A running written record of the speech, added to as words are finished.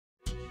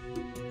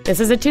This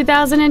is a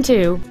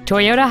 2002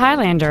 Toyota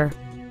Highlander.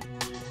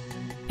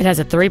 It has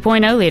a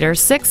 3.0-liter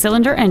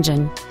six-cylinder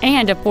engine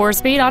and a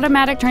 4-speed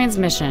automatic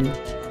transmission.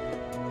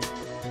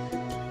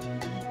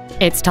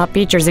 Its top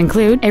features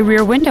include a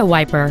rear window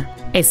wiper,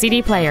 a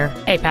CD player,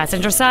 a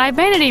passenger side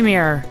vanity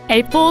mirror,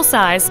 a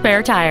full-size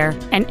spare tire,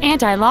 an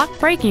anti-lock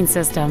braking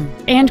system,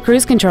 and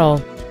cruise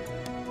control.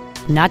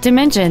 Not to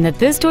mention that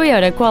this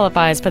Toyota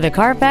qualifies for the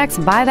Carfax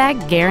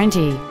buyback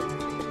guarantee.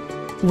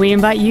 We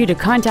invite you to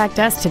contact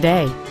us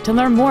today to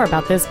learn more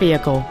about this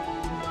vehicle.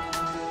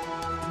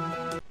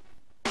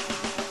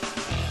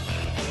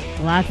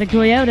 Classic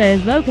Toyota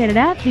is located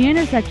at the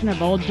intersection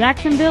of Old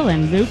Jacksonville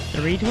and Loop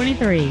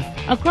 323,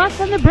 across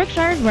from the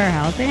Brookshire's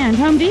Warehouse and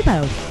Home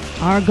Depot.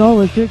 Our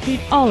goal is to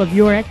exceed all of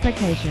your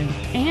expectations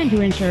and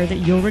to ensure that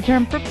you'll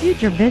return for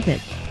future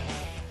visits.